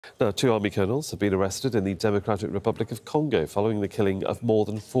Now, 2 army colonels have been arrested in the Democratic Republic of Congo following the killing of more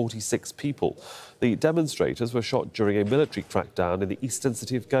than 46 people. The demonstrators were shot during a military crackdown in the eastern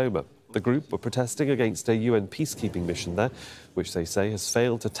city of Goma. The group were protesting against a UN peacekeeping mission there, which they say has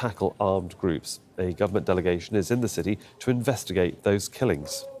failed to tackle armed groups. A government delegation is in the city to investigate those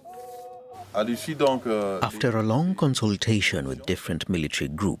killings. After a long consultation with different military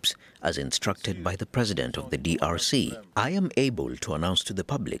groups, as instructed by the president of the DRC, I am able to announce to the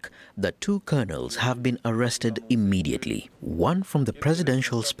public that 2 colonels have been arrested immediately, one from the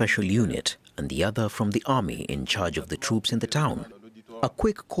Presidential Special Unit and the other from the army in charge of the troops in the town. A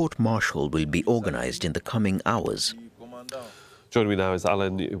quick court-martial will be organized in the coming hours. Joining me now is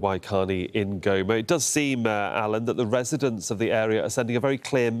Alain Uaykani in Goma. It does seem, Alain, that the residents of the area are sending a very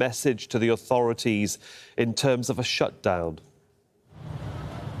clear message to the authorities in terms of a shutdown.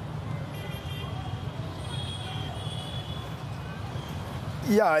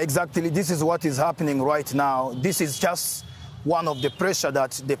 Yeah, exactly. This is what is happening right now. This is just one of the pressure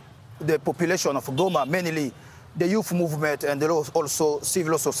that the population of Goma, mainly the youth movement and also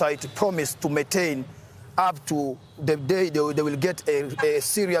civil society, promised to maintain up to the day they will get a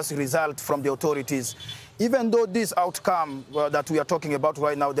serious result from the authorities. Even though this outcome that we are talking about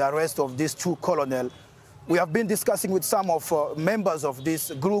right now, the arrest of these 2 colonels, we have been discussing with some of members of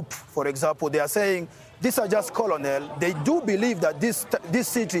this group, for example. They are saying these are just colonels. They do believe that this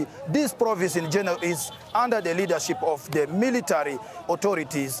city, this province in general, is under the leadership of the military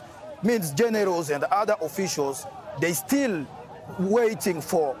authorities, means generals and other officials. They still waiting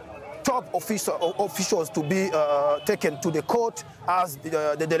for top officials to be taken to the court, as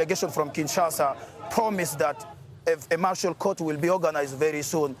the delegation from Kinshasa promised that a martial court will be organized very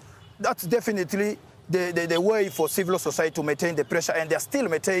soon. That's definitely the way for civil society to maintain the pressure, and they're still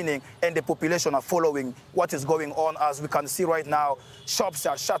maintaining, and the population are following what is going on. As we can see right now, shops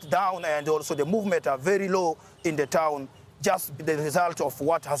are shut down, and also the movement are very low in the town, just the result of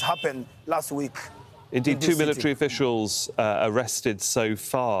what has happened last week. Indeed, 2 military officials arrested so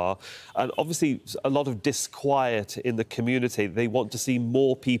far, and obviously a lot of disquiet in the community. They want to see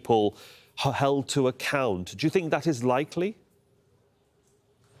more people held to account. Do you think that is likely?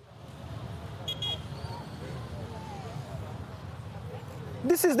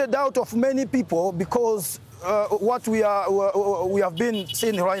 This is the doubt of many people, because what we have been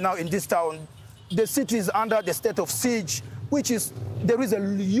seeing right now in this town, the city is under the state of siege, there is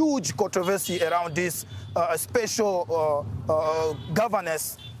a huge controversy around this special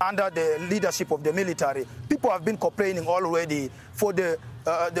governance under the leadership of the military. People have been complaining already for the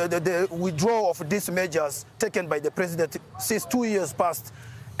withdrawal of these measures taken by the president since 2 years past.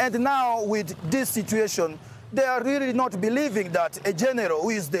 And now with this situation, they are really not believing that a general who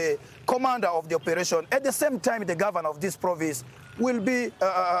is the commander of the operation, at the same time the governor of this province, will be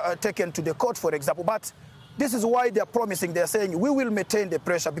taken to the court, for example. But this is why they're promising, they're saying, we will maintain the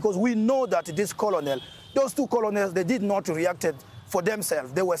pressure, because we know that this colonel, those 2 colonels, they did not react for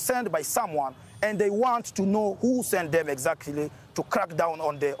themselves. They were sent by someone, and they want to know who sent them exactly to crack down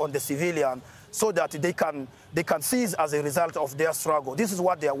on the civilian, so that they can seize as a result of their struggle. This is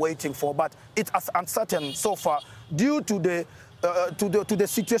what they are waiting for, but it's uncertain so far due to the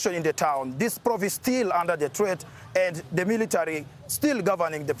situation in the town. This province still under the threat, and the military still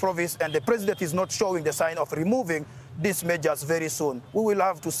governing the province, and the president is not showing the sign of removing these measures very soon. We will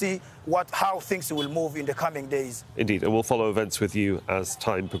have to see how things will move in the coming days. Indeed, and we'll follow events with you as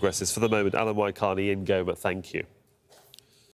time progresses. For the moment, Alain Uaykani in Goma, thank you.